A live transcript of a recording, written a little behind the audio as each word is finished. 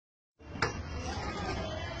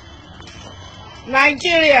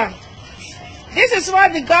Nigeria. This is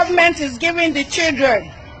what the government is giving the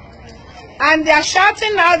children. And they are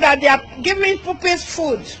shouting out that they are giving puppies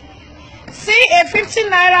food. See a 50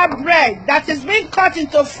 naira bread that is being cut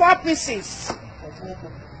into 4 pieces.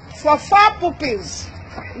 For 4 puppies.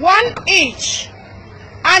 1 each.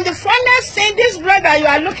 And the funniest thing, this bread that you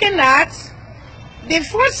are looking at, the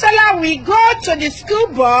food seller will go to the school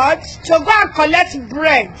board to go and collect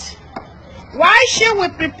bread. While she will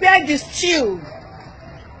prepare the stew.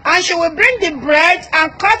 And she will bring the bread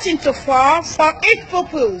and cut into 4 for 8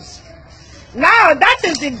 pupils. Now that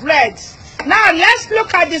is the bread. Now let's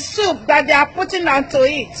look at the soup that they are putting onto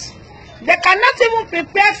it. They cannot even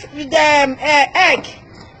prepare the egg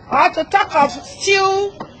or to talk of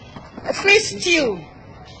stew, fish stew.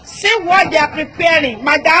 See what they are preparing.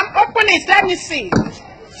 Madam, open it, let me see.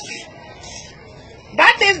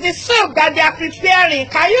 That is the soup that they are preparing.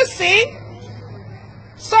 Can you see?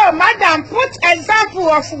 So, madam, put example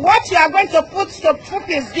of what you are going to put the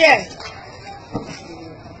puppies there.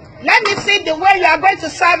 Let me see the way you are going to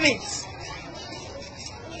serve it.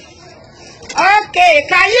 Okay,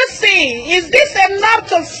 can you see? Is this enough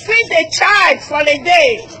to feed a child for a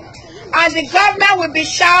day? And the government will be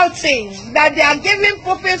shouting that they are giving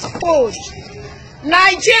puppies food.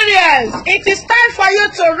 Nigerians, it is time for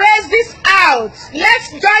you to raise this out.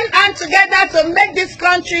 Let's join hands together to make this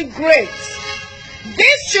country great.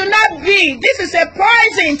 This should not be. This is a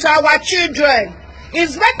poison to our children.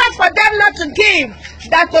 It's better for them not to give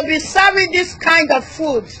than to be serving this kind of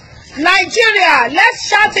food. Nigeria, let's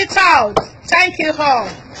shout it out. Thank you all.